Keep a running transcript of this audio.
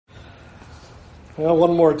Well,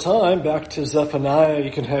 one more time, back to Zephaniah.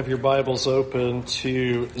 You can have your Bibles open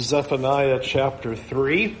to Zephaniah chapter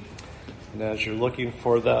 3. And as you're looking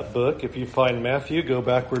for that book, if you find Matthew, go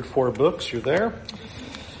backward 4 books. You're there.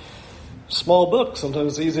 Small book.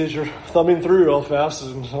 Sometimes it's easy as you're thumbing through real fast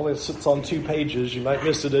and it only sits on 2 pages. You might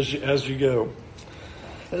miss it as you go.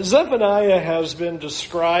 Zephaniah has been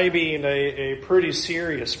describing a pretty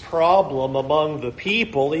serious problem among the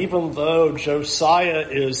people, even though Josiah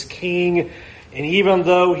is king. And even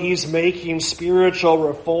though he's making spiritual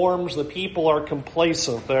reforms, the people are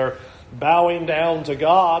complacent. They're bowing down to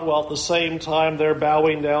God, while at the same time they're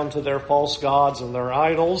bowing down to their false gods and their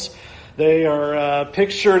idols. They are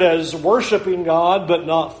pictured as worshiping God, but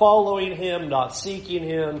not following Him, not seeking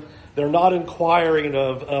Him. They're not inquiring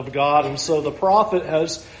of God. And so the prophet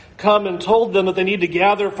has come and told them that they need to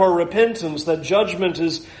gather for repentance, that judgment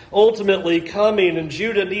is ultimately coming, and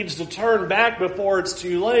Judah needs to turn back before it's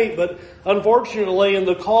too late. But unfortunately, in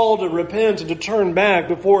the call to repent and to turn back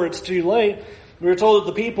before it's too late, we were told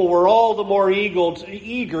that the people were all the more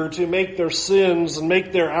eager to make their sins and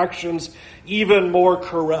make their actions even more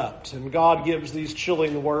corrupt. And God gives these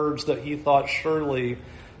chilling words that He thought surely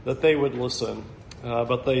that they would listen.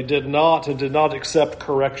 But they did not, and did not accept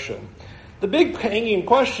correction. The big hanging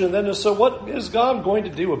question then is, so what is God going to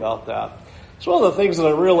do about that? It's one of the things that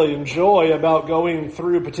I really enjoy about going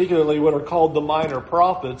through particularly what are called the minor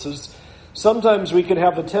prophets is sometimes we can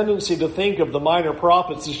have the tendency to think of the minor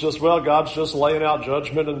prophets as just, well, God's just laying out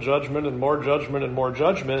judgment and more judgment and more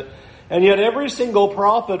judgment. And yet every single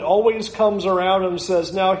prophet always comes around and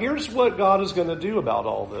says, now here's what God is going to do about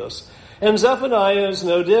all this. And Zephaniah is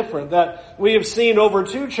no different. That we have seen over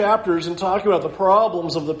 2 chapters in talking about the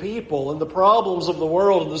problems of the people and the problems of the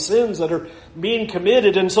world and the sins that are being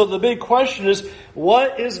committed. And so the big question is,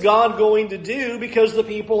 what is God going to do because the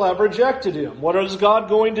people have rejected Him? What is God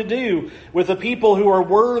going to do with the people who are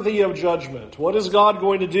worthy of judgment? What is God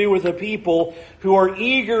going to do with the people who are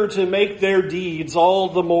eager to make their deeds all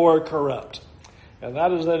the more corrupt? And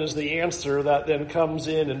that is the answer that then comes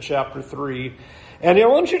in chapter 3. And I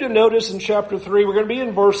want you to notice in chapter 3, we're going to be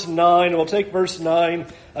in verse 9, and we'll take verse 9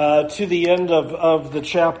 to the end of the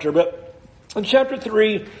chapter. But in chapter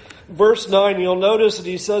 3, verse 9, you'll notice that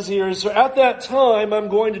he says here, so at that time I'm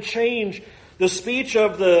going to change the speech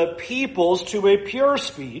of the peoples to a pure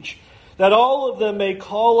speech, that all of them may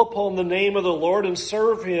call upon the name of the Lord and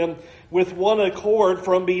serve Him with one accord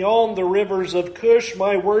from beyond the rivers of Cush,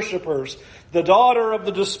 my worshipers. The daughter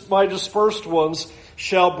of my dispersed ones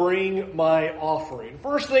shall bring my offering.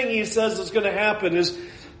 First thing he says is going to happen is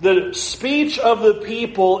the speech of the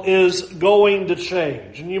people is going to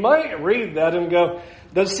change. And you might read that and go,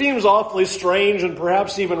 that seems awfully strange and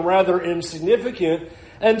perhaps even rather insignificant,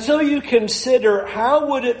 until you consider how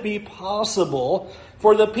would it be possible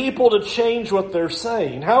for the people to change what they're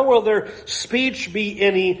saying? How will their speech be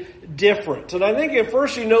any different? And I think at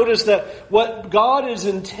first you notice that what God is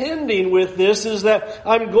intending with this is that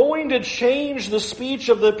I'm going to change the speech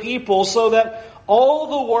of the people so that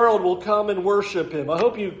all the world will come and worship Him. I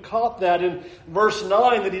hope you caught that in verse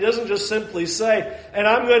 9, that He doesn't just simply say, and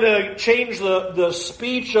I'm going to change the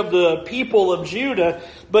speech of the people of Judah,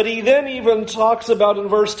 but He then even talks about in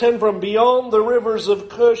verse 10, from beyond the rivers of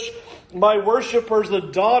Cush, my worshipers, the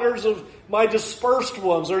daughters of my dispersed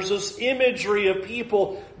ones. There's this imagery of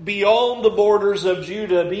people beyond the borders of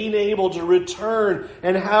Judah being able to return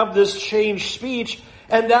and have this changed speech.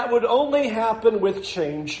 And that would only happen with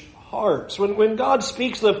changed hearts. When God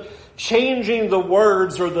speaks of changing the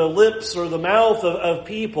words or the lips or the mouth of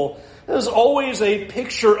people, there's always a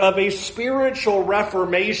picture of a spiritual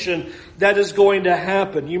reformation that is going to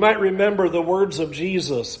happen. You might remember the words of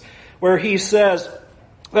Jesus where He says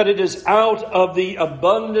that it is out of the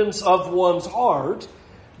abundance of one's heart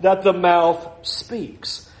that the mouth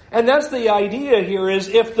speaks. And that's the idea here, is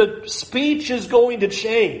if the speech is going to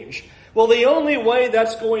change, well, the only way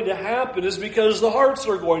that's going to happen is because the hearts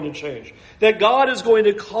are going to change. That God is going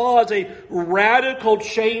to cause a radical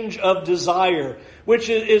change of desire, which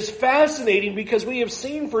is fascinating because we have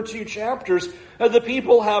seen for 2 chapters that the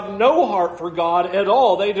people have no heart for God at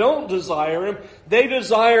all. They don't desire Him. They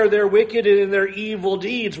desire their wicked and their evil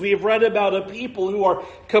deeds. We have read about a people who are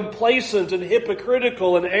complacent and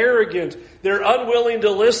hypocritical and arrogant. They're unwilling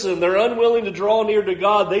to listen. They're unwilling to draw near to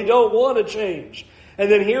God. They don't want to change. And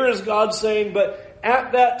then here is God saying, but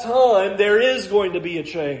at that time, there is going to be a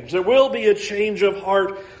change. There will be a change of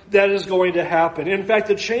heart that is going to happen. In fact,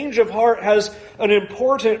 the change of heart has an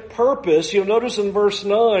important purpose. You'll notice in verse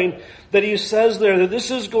 9 that he says there that this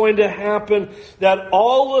is going to happen, that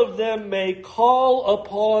all of them may call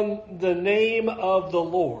upon the name of the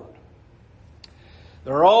Lord.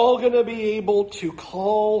 They're all going to be able to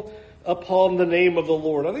call upon the name of the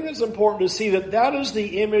Lord. I think it's important to see that that is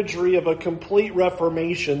the imagery of a complete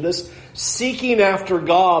reformation, this seeking after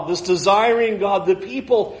God, this desiring God. The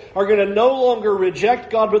people are going to no longer reject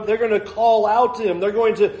God, but they're going to call out to Him. They're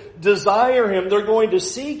going to desire Him. They're going to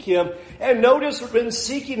seek Him. And notice in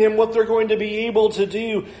seeking Him what they're going to be able to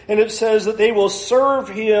do. And it says that they will serve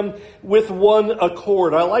Him with one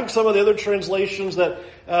accord. I like some of the other translations that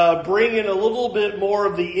bring in a little bit more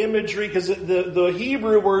of the imagery, because the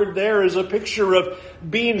Hebrew word there is a picture of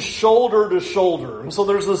being shoulder to shoulder. And so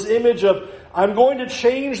there's this image of, I'm going to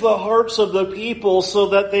change the hearts of the people so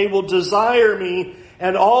that they will desire me,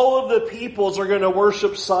 and all of the peoples are going to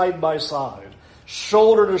worship side by side.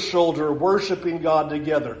 Shoulder to shoulder, worshiping God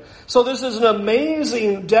together. So this is an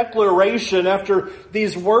amazing declaration after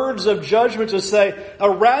these words of judgment to say a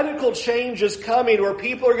radical change is coming where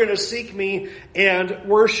people are going to seek me and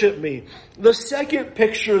worship me. The second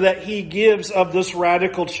picture that he gives of this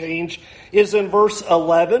radical change is in verse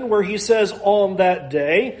 11, where he says, on that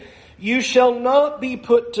day, you shall not be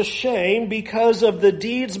put to shame because of the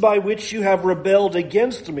deeds by which you have rebelled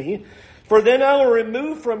against me. For then I will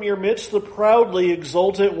remove from your midst the proudly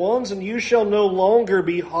exalted ones, and you shall no longer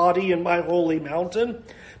be haughty in my holy mountain.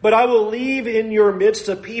 But I will leave in your midst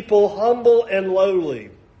a people humble and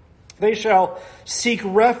lowly. They shall seek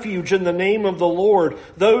refuge in the name of the Lord,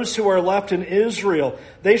 those who are left in Israel.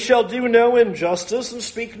 They shall do no injustice and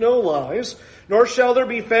speak no lies, nor shall there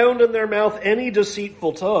be found in their mouth any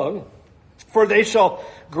deceitful tongue. For they shall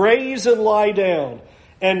graze and lie down,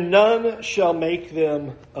 and none shall make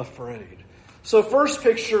them afraid. So first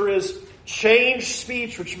picture is changed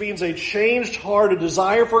speech, which means a changed heart, a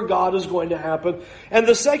desire for God is going to happen. And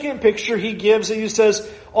the second picture he gives, he says,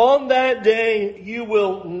 on that day you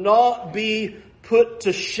will not be put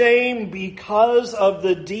to shame because of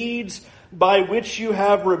the deeds by which you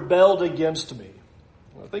have rebelled against me.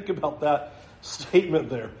 Now think about that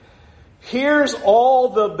statement there. Here's all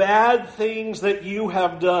the bad things that you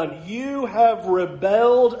have done. You have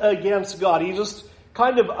rebelled against God. He just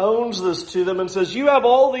kind of owns this to them and says, you have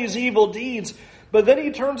all these evil deeds. But then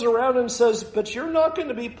he turns around and says, but you're not going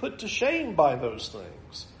to be put to shame by those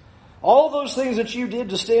things. All those things that you did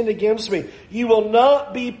to stand against me, you will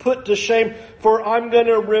not be put to shame, for I'm going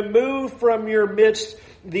to remove from your midst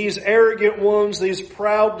these arrogant ones, these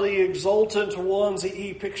proudly exultant ones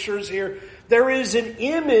he pictures here. There is an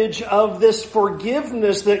image of this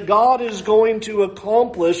forgiveness that God is going to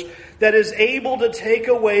accomplish that is able to take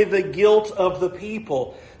away the guilt of the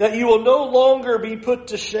people. That you will no longer be put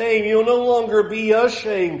to shame. You will no longer be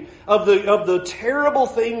ashamed of the terrible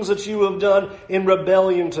things that you have done in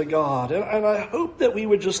rebellion to God. And I hope that we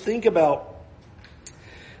would just think about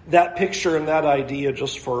that picture and that idea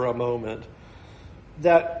just for a moment.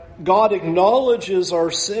 That God acknowledges our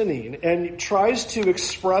sinning and tries to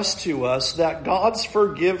express to us that God's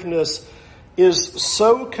forgiveness is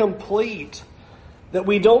so complete that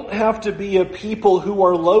we don't have to be a people who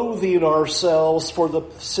are loathing ourselves for the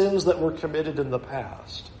sins that were committed in the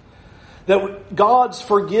past. That God's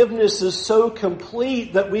forgiveness is so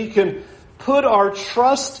complete that we can put our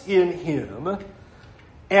trust in Him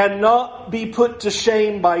and not be put to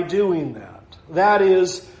shame by doing that. That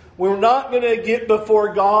is, we're not going to get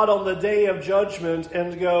before God on the day of judgment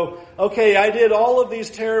and go, okay, I did all of these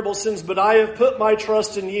terrible sins, but I have put my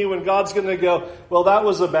trust in you. And God's going to go, well, that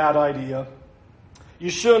was a bad idea. You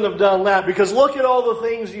shouldn't have done that because look at all the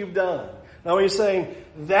things you've done. Now he's saying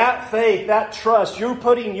that faith, that trust, you're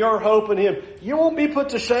putting your hope in Him. You won't be put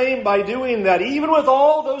to shame by doing that. Even with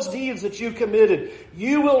all those deeds that you committed,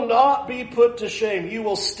 you will not be put to shame. You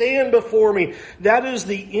will stand before me. That is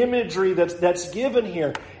the imagery that's given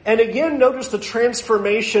here. And again, notice the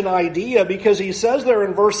transformation idea, because he says there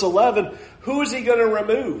in verse 11, who is he going to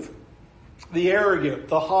remove? The arrogant,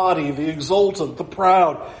 the haughty, the exultant, the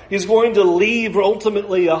proud. He's going to leave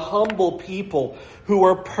ultimately a humble people who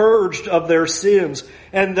are purged of their sins.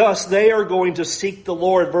 And thus they are going to seek the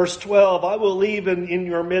Lord. Verse 12, I will leave in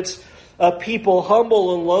your midst a people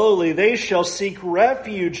humble and lowly. They shall seek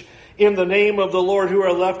refuge in the name of the Lord who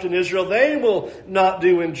are left in Israel. They will not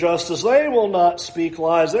do injustice. They will not speak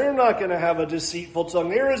lies. They're not going to have a deceitful tongue.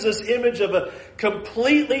 There is this image of a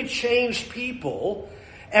completely changed people.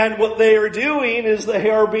 And what they are doing is they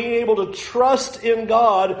are being able to trust in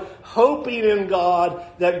God, hoping in God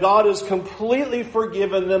that God has completely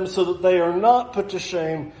forgiven them so that they are not put to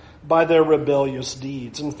shame by their rebellious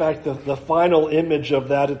deeds. In fact, the final image of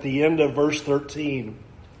that at the end of verse 13.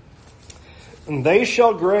 And they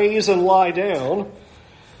shall graze and lie down,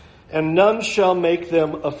 and none shall make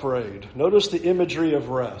them afraid. Notice the imagery of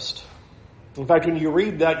rest. In fact, when you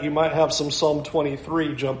read that, you might have some Psalm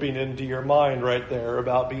 23 jumping into your mind right there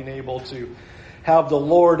about being able to have the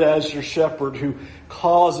Lord as your shepherd who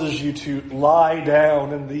causes you to lie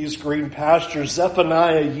down in these green pastures.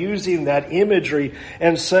 Zephaniah using that imagery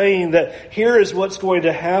and saying that here is what's going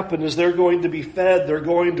to happen is they're going to be fed, they're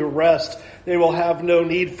going to rest, they will have no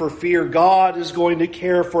need for fear. God is going to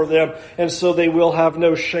care for them, and so they will have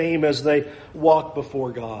no shame as they walk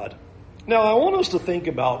before God. Now, I want us to think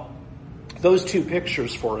about those two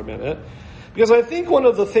pictures for a minute, because I think one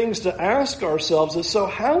of the things to ask ourselves is, so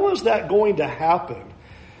how is that going to happen?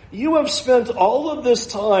 You have spent all of this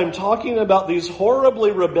time talking about these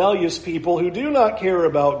horribly rebellious people who do not care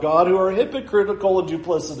about God, who are hypocritical and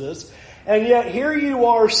duplicitous, and yet here you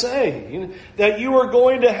are saying that you are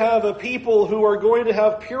going to have a people who are going to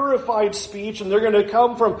have purified speech, and they're going to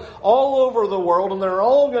come from all over the world, and they're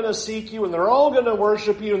all going to seek you, and they're all going to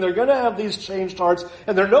worship you, and they're going to have these changed hearts,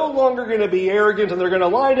 and they're no longer going to be arrogant, and they're going to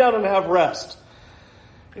lie down and have rest.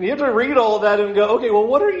 And you have to read all of that and go, okay, well,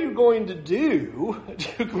 what are you going to do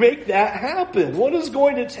to make that happen? What is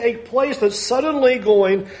going to take place that's suddenly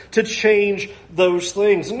going to change those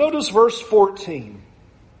things? And notice verse 14.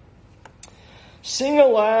 Sing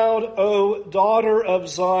aloud, O daughter of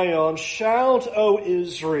Zion. Shout, O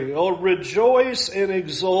Israel. Rejoice and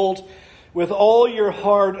exult with all your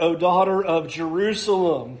heart, O daughter of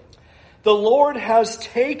Jerusalem. The Lord has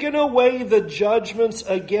taken away the judgments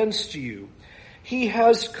against you. He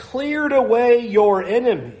has cleared away your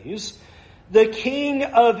enemies. The King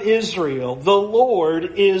of Israel, the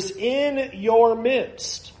Lord, is in your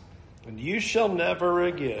midst, and you shall never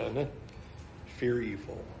again fear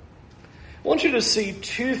evil. I want you to see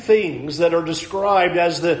two things that are described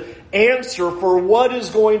as the answer for what is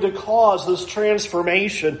going to cause this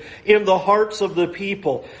transformation in the hearts of the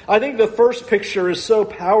people. I think the first picture is so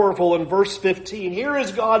powerful in verse 15. Here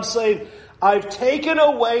is God saying, I've taken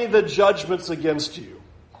away the judgments against you.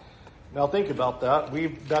 Now think about that.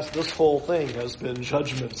 This whole thing has been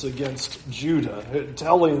judgments against Judah,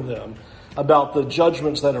 telling them about the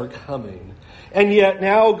judgments that are coming. And yet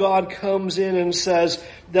now God comes in and says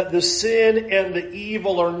that the sin and the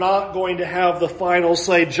evil are not going to have the final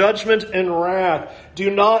say. Judgment and wrath do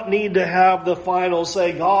not need to have the final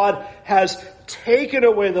say. God has taken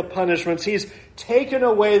away the punishments. He's taken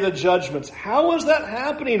away the judgments. How is that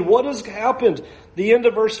happening? What has happened? The end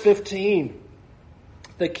of verse 15.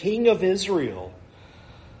 The King of Israel,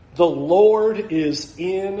 the Lord is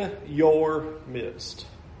in your midst.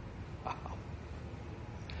 Wow.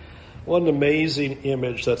 What an amazing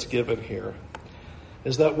image that's given here.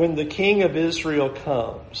 Is that when the King of Israel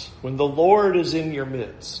comes, when the Lord is in your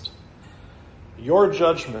midst, your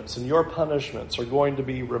judgments and your punishments are going to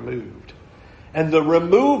be removed. And the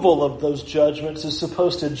removal of those judgments is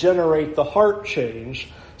supposed to generate the heart change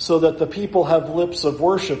so that the people have lips of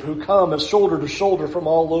worship who come as shoulder to shoulder from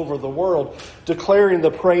all over the world, declaring the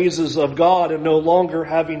praises of God and no longer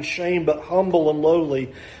having shame but humble and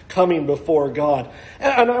lowly coming before God.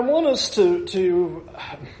 And I want us to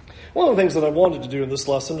one of the things that I wanted to do in this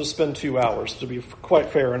lesson is spend 2 hours, to be quite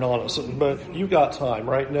fair and honest. But you got time,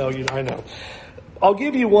 right? No, I know. I'll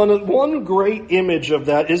give you one great image of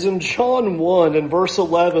that is in John 1 and verse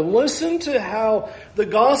 11. Listen to how the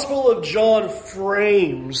Gospel of John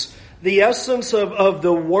frames the essence of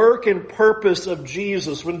the work and purpose of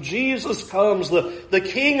Jesus. When Jesus comes, the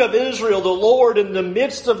King of Israel, the Lord in the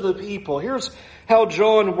midst of the people. Here's how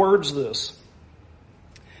John words this.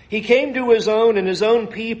 He came to his own, and his own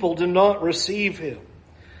people did not receive him.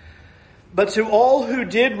 But to all who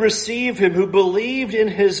did receive him, who believed in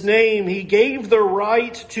his name, he gave the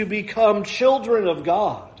right to become children of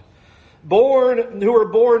God, who were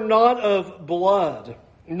born not of blood,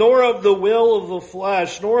 nor of the will of the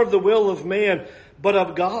flesh, nor of the will of man, but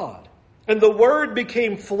of God. And the Word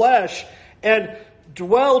became flesh and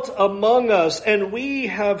dwelt among us, and we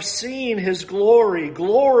have seen his glory.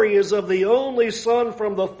 Glory is of the only Son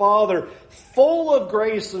from the Father, full of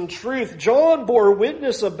grace and truth. John bore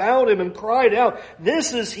witness about him and cried out,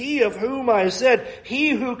 "This is he of whom I said,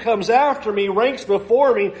 he who comes after me ranks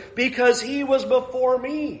before me, because he was before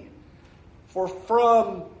me. For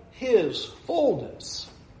from his fullness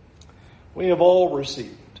we have all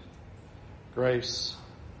received grace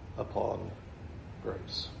upon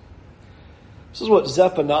grace." This is what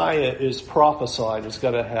Zephaniah is prophesying is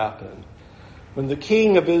going to happen. When the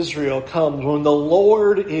King of Israel comes, when the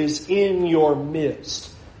Lord is in your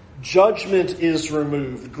midst, judgment is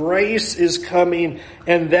removed, grace is coming,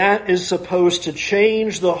 and that is supposed to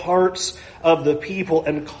change the hearts of the people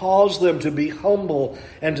and cause them to be humble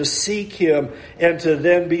and to seek him and to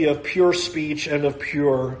then be of pure speech and of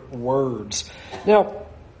pure words. Now,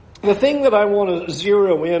 The thing that I want to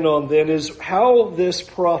zero in on then is how this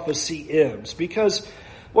prophecy ends. Because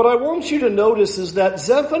what I want you to notice is that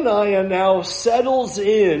Zephaniah now settles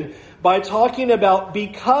in by talking about,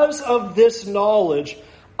 because of this knowledge,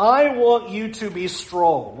 I want you to be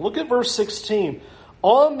strong. Look at verse 16.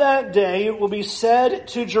 On that day it will be said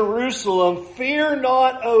to Jerusalem, fear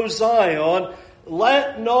not, O Zion,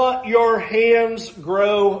 let not your hands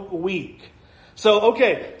grow weak. So,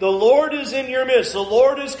 okay, the Lord is in your midst. The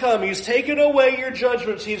Lord has come. He's taken away your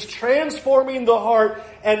judgments. He's transforming the heart.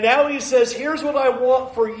 And now He says, here's what I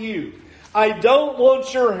want for you. I don't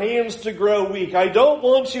want your hands to grow weak. I don't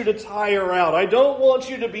want you to tire out. I don't want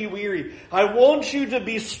you to be weary. I want you to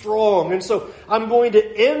be strong. And so I'm going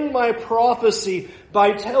to end my prophecy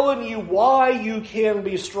by telling you why you can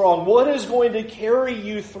be strong. What is going to carry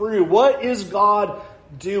you through? What is God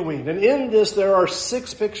doing? And in this, there are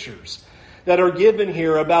 6 pictures that are given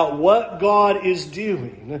here about what God is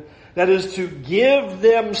doing. That is to give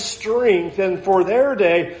them strength, and for their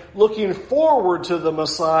day, looking forward to the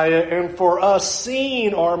Messiah, and for us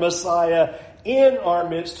seeing our Messiah in our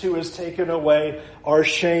midst, who has taken away our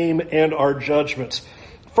shame and our judgments.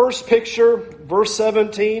 First picture, verse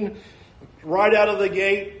 17, right out of the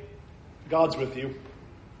gate, God's with you.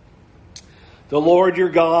 The Lord your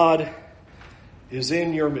God is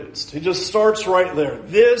in your midst. He just starts right there.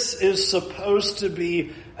 This is supposed to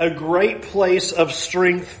be a great place of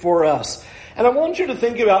strength for us. And I want you to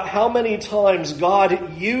think about how many times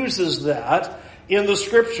God uses that in the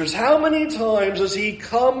Scriptures. How many times does He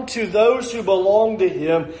come to those who belong to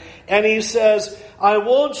Him and He says, I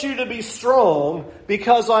want you to be strong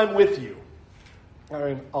because I'm with you. I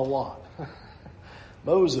mean, a lot.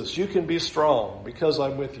 Moses, you can be strong because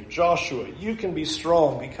I'm with you. Joshua, you can be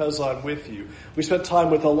strong because I'm with you. We spent time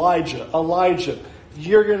with Elijah. Elijah,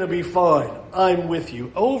 you're going to be fine. I'm with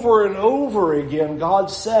you. Over and over again, God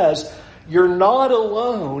says, you're not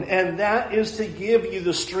alone, and that is to give you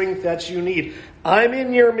the strength that you need. I'm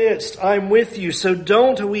in your midst. I'm with you. So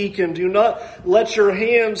don't weaken. Do not let your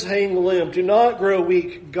hands hang limp. Do not grow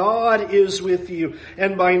weak. God is with you.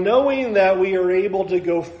 And by knowing that, we are able to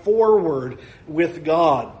go forward with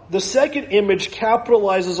God. The second image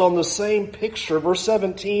capitalizes on the same picture. Verse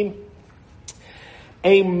 17.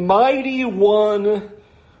 A mighty one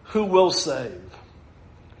who will save.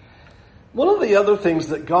 One of the other things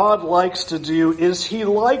that God likes to do is He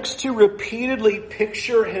likes to repeatedly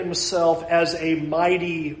picture Himself as a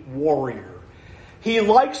mighty warrior. He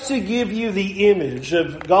likes to give you the image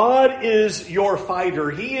of God is your fighter.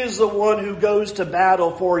 He is the one who goes to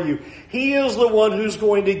battle for you. He is the one who's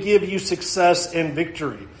going to give you success and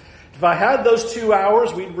victory. If I had those 2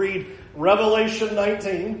 hours, we'd read Revelation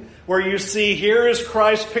 19, where you see here is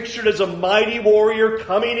Christ pictured as a mighty warrior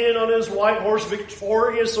coming in on His white horse,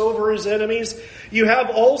 victorious over His enemies. You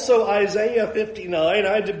have also Isaiah 59.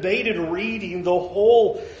 I debated reading the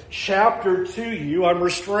whole chapter to you. I'm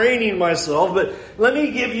restraining myself, but let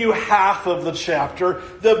me give you half of the chapter.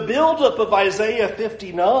 The buildup of Isaiah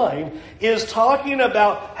 59 is talking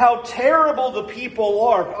about how terrible the people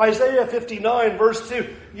are. Isaiah 59 verse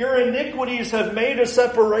 2, your iniquities have made a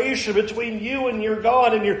separation between you and your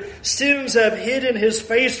God, and your sins have hidden His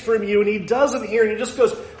face from you. And He doesn't hear, and He just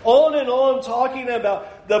goes on and on talking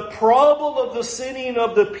about the problem of the sinning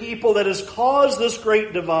of the people that has caused this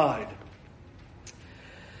great divide.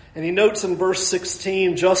 And He notes in verse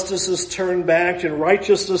 16, justice is turned back and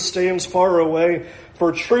righteousness stands far away.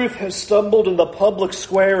 For truth has stumbled in the public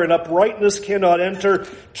square and uprightness cannot enter.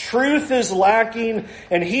 Truth is lacking,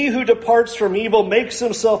 and he who departs from evil makes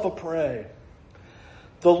himself a prey.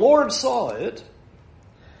 The Lord saw it,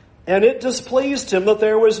 and it displeased Him that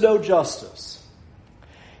there was no justice.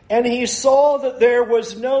 And He saw that there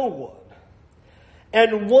was no one,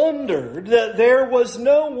 and wondered that there was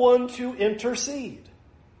no one to intercede.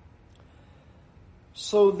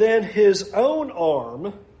 So then His own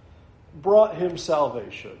arm brought Him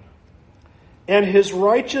salvation, and His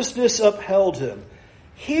righteousness upheld Him.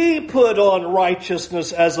 He put on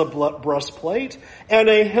righteousness as a breastplate, and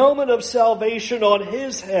a helmet of salvation on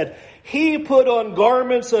His head. He put on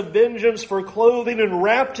garments of vengeance for clothing and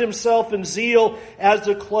wrapped Himself in zeal as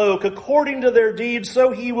a cloak. According to their deeds, so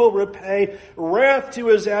He will repay wrath to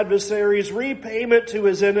His adversaries, repayment to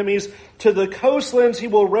His enemies. To the coastlands He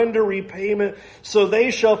will render repayment. So they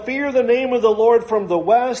shall fear the name of the Lord from the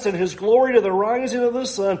west, and His glory to the rising of the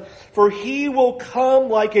sun. For He will come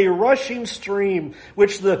like a rushing stream,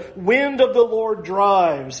 which the wind of the Lord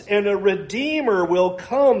drives. And a Redeemer will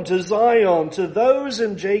come to Zion, to those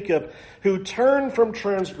in Jacob who turn from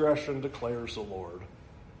transgression, declares the Lord.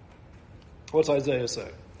 What's Isaiah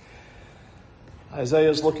saying? Isaiah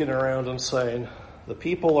is looking around and saying, The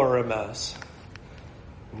people are a mess.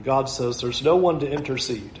 And God says there's no one to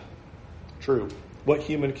intercede. True. What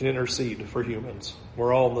human can intercede for humans?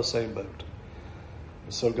 We're all in the same boat.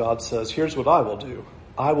 And so God says, here's what I will do.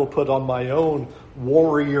 I will put on my own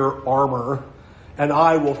warrior armor, and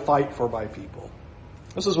I will fight for my people.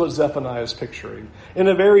 This is what Zephaniah is picturing. In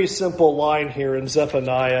a very simple line here in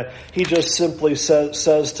Zephaniah, he just simply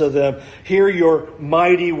says to them, here your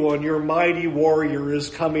mighty one, your mighty warrior is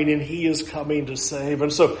coming, and he is coming to save.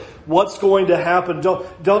 And so what's going to happen?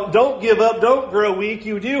 Don't give up. Don't grow weak.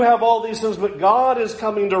 You do have all these things, but God is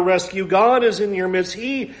coming to rescue. God is in your midst.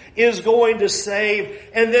 He is going to save.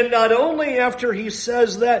 And then not only after he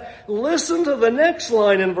says that, listen to the next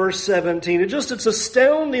line in verse 17. It's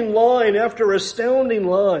astounding line after astounding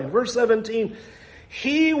line. Verse 17,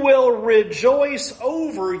 he will rejoice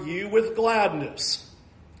over you with gladness.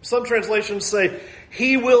 Some translations say,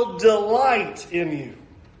 he will delight in you.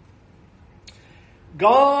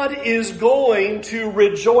 God is going to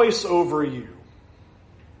rejoice over you.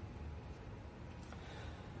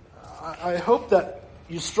 I hope that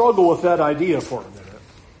you struggle with that idea for a minute.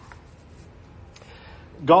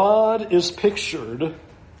 God is pictured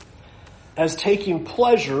as taking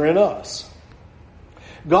pleasure in us.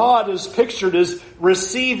 God is pictured as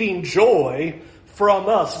receiving joy from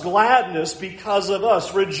us, gladness because of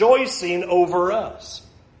us, rejoicing over us.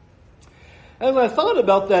 And I thought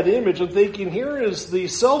about that image and thinking, here is the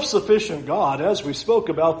self-sufficient God, as we spoke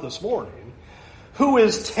about this morning, who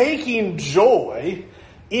is taking joy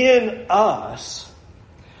in us,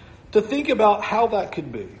 to think about how that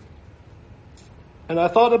could be. And I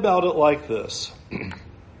thought about it like this.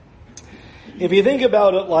 If you think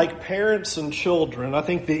about it like parents and children, I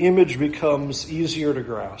think the image becomes easier to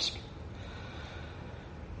grasp.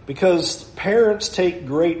 Because parents take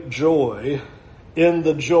great joy in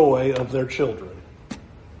the joy of their children.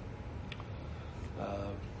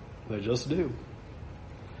 They just do.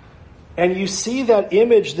 And you see that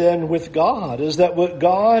image then with God, is that what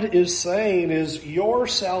God is saying is your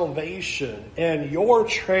salvation and your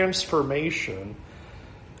transformation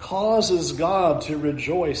causes God to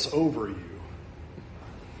rejoice over you.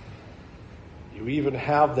 You even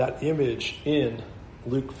have that image in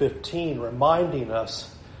Luke 15 reminding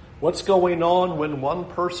us what's going on when one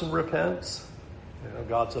person repents.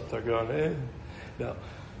 God's up there going, No.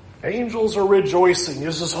 Angels are rejoicing.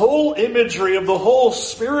 There's this whole imagery of the whole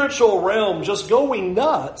spiritual realm just going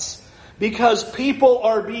nuts because people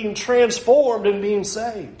are being transformed and being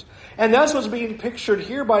saved. And that's what's being pictured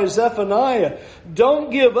here by Zephaniah. Don't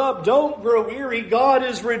give up. Don't grow weary. God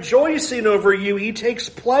is rejoicing over you. He takes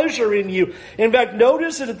pleasure in you. In fact,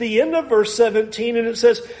 notice it at the end of verse 17, and it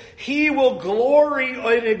says, he will glory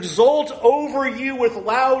and exult over you with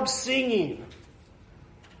loud singing.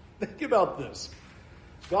 Think about this.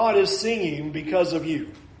 God is singing because of you.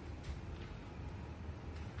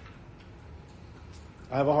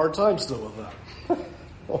 I have a hard time still with that.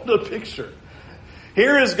 What a picture.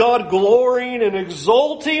 Here is God glorying and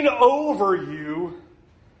exulting over you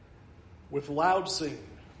with loud singing.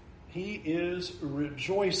 He is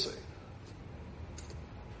rejoicing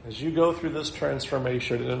as you go through this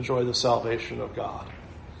transformation and enjoy the salvation of God.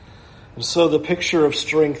 And so the picture of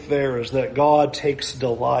strength there is that God takes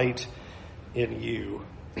delight in you.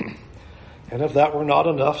 And if that were not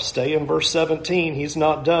enough, stay in verse 17. He's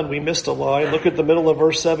not done. We missed a line. Look at the middle of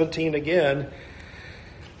verse 17 again,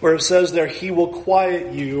 where it says there, he will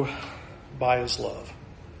quiet you by his love.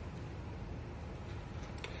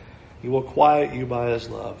 He will quiet you by his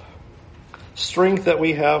love. Strength that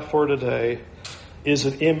we have for today is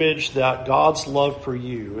an image that God's love for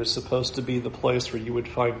you is supposed to be the place where you would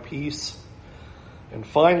find peace and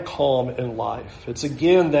find calm in life. It's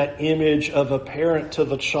again that image of a parent to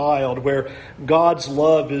the child where God's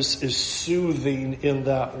love is soothing in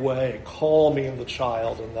that way, calming the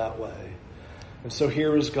child in that way. And so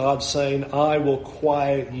here is God saying, I will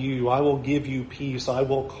quiet you. I will give you peace. I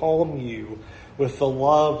will calm you with the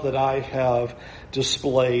love that I have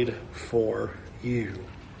displayed for you.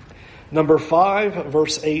 Number 5,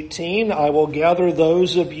 verse 18, I will gather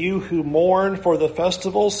those of you who mourn for the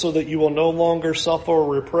festivals so that you will no longer suffer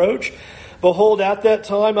reproach. Behold, at that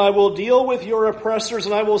time I will deal with your oppressors,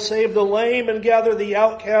 and I will save the lame and gather the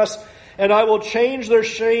outcasts, and I will change their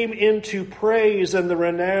shame into praise and the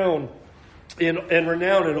renown in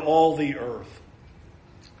all the earth.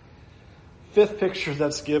 Fifth picture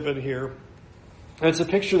that's given here, and it's a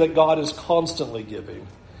picture that God is constantly giving,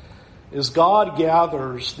 is God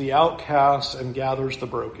gathers the outcasts and gathers the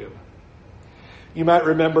broken. You might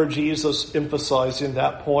remember Jesus emphasizing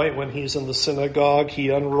that point when he's in the synagogue. He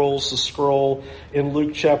unrolls the scroll in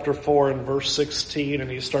Luke chapter 4 and verse 16,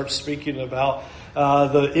 and he starts speaking about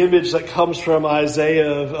the image that comes from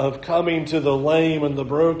Isaiah of coming to the lame and the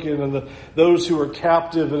broken and those who are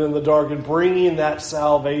captive and in the dark and bringing that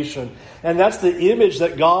salvation. And that's the image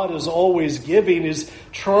that God is always giving, is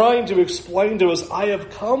trying to explain to us, I have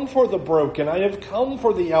come for the broken, I have come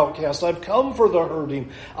for the outcast, I've come for the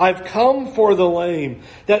hurting, I've come for the lame.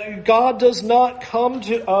 That God does not come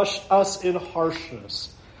to us in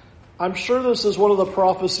harshness. I'm sure this is one of the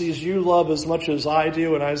prophecies you love as much as I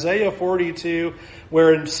do. In Isaiah 42,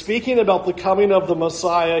 where in speaking about the coming of the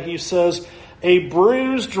Messiah, he says, a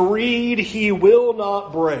bruised reed he will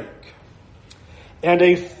not break, and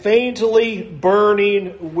a faintly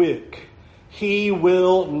burning wick he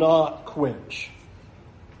will not quench.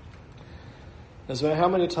 How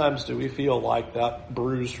many times do we feel like that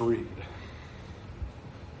bruised reed?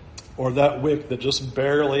 Or that wick that just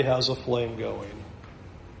barely has a flame going?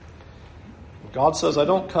 God says, I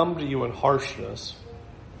don't come to you in harshness.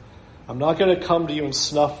 I'm not going to come to you and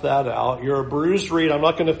snuff that out. You're a bruised reed. I'm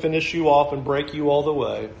not going to finish you off and break you all the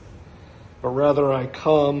way. But rather I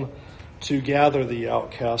come to gather the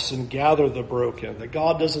outcasts and gather the broken. That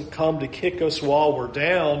God doesn't come to kick us while we're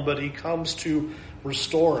down, but he comes to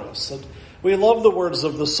restore us. And we love the words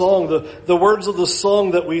of the song. The words of the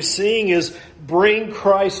song that we sing is, bring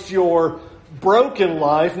Christ your broken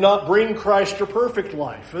life, not bring Christ your perfect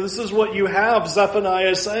life. This is what you have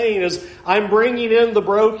Zephaniah saying, is I'm bringing in the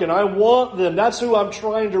broken. I want them. That's who I'm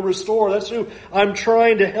trying to restore. That's who I'm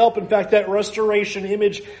trying to help. In fact, that restoration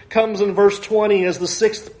image comes in verse 20 as the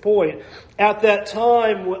sixth point. At that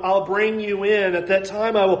time, I'll bring you in. At that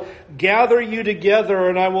time, I will gather you together,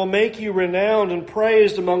 and I will make you renowned and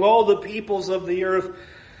praised among all the peoples of the earth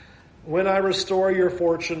when I restore your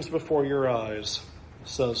fortunes before your eyes,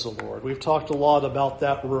 says the Lord. We've talked a lot about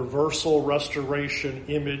that reversal, restoration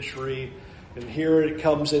imagery. And here it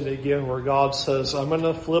comes in again where God says, I'm going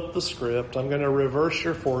to flip the script. I'm going to reverse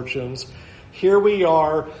your fortunes. Here we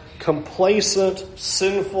are, complacent,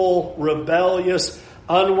 sinful, rebellious,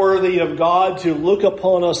 unworthy of God to look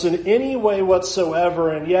upon us in any way whatsoever.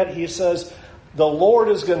 And yet he says, the Lord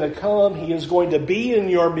is going to come. He is going to be in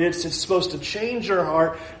your midst. It's supposed to change your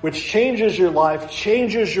heart, which changes your life,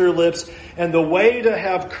 changes your lips. And the way to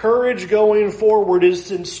have courage going forward is,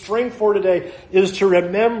 in strength for today, is to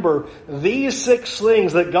remember these 6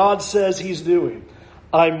 things that God says he's doing.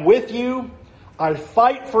 I'm with you. I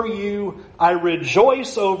fight for you. I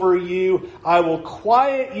rejoice over you. I will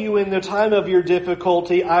quiet you in the time of your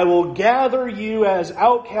difficulty. I will gather you as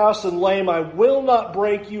outcasts and lame. I will not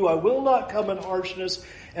break you. I will not come in harshness.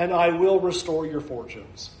 And I will restore your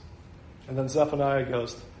fortunes. And then Zephaniah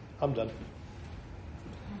goes, I'm done.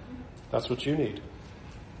 That's what you need.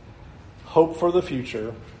 Hope for the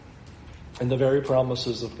future and the very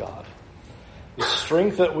promises of God. The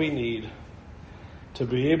strength that we need to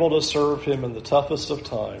be able to serve him in the toughest of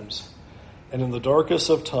times and in the darkest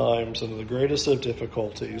of times and in the greatest of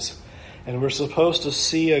difficulties. And we're supposed to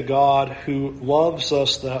see a God who loves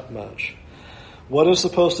us that much. What is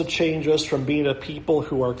supposed to change us from being a people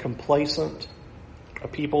who are complacent, a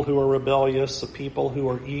people who are rebellious, a people who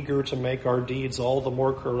are eager to make our deeds all the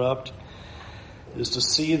more corrupt, is to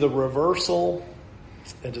see the reversal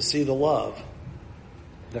and to see the love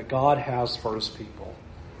that God has for his people.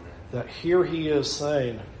 That here he is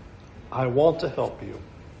saying, I want to help you.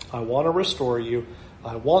 I want to restore you.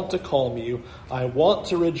 I want to calm you. I want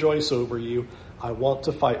to rejoice over you. I want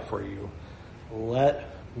to fight for you. Let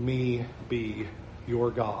me be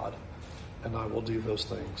your God, and I will do those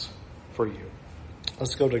things for you.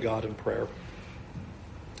 Let's go to God in prayer.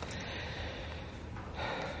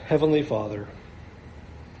 Heavenly Father,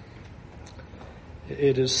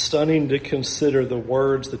 it is stunning to consider the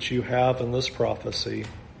words that you have in this prophecy.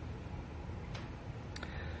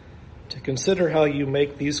 To consider how you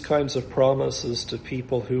make these kinds of promises to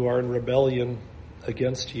people who are in rebellion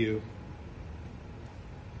against you,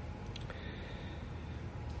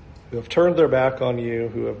 who have turned their back on you,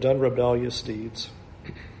 who have done rebellious deeds.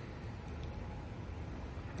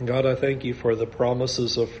 God, I thank you for the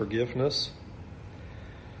promises of forgiveness.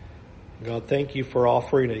 God, thank you for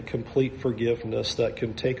offering a complete forgiveness that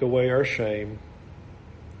can take away our shame.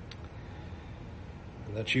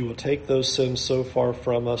 And that you will take those sins so far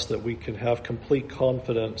from us that we can have complete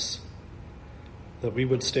confidence that we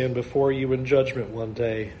would stand before you in judgment one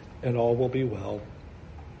day and all will be well.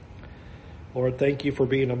 Lord, thank you for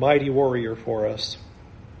being a mighty warrior for us,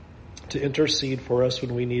 to intercede for us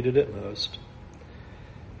when we needed it most,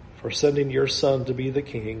 for sending your Son to be the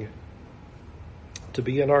King, to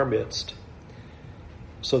be in our midst,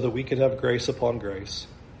 so that we could have grace upon grace.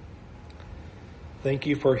 Thank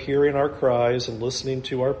you for hearing our cries and listening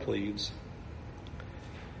to our pleads.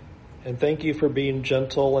 And thank you for being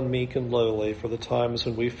gentle and meek and lowly for the times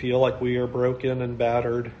when we feel like we are broken and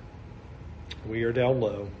battered. We are down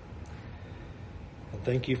low. And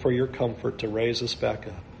thank you for your comfort to raise us back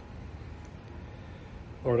up.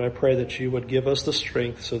 Lord, I pray that you would give us the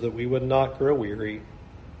strength so that we would not grow weary,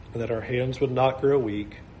 and that our hands would not grow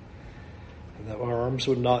weak, and that our arms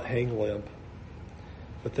would not hang limp,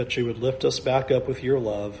 but that you would lift us back up with your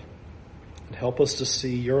love and help us to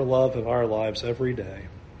see your love in our lives every day.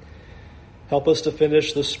 Help us to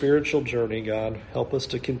finish the spiritual journey, God. Help us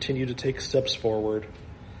to continue to take steps forward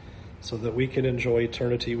so that we can enjoy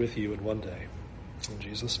eternity with you in one day. In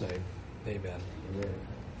Jesus' name, amen. Amen.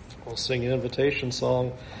 We'll sing an invitation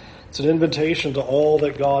song. It's an invitation to all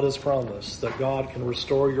that God has promised, that God can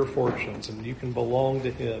restore your fortunes and you can belong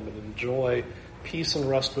to him and enjoy peace and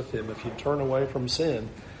rest with him if you turn away from sin.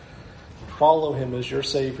 Follow him as your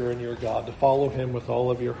Savior and your God, to follow him with all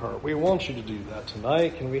of your heart. We want you to do that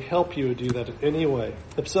tonight. Can we help you to do that in any way?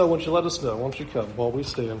 If so, won't you let us know? Won't you come while we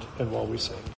stand and while we sing?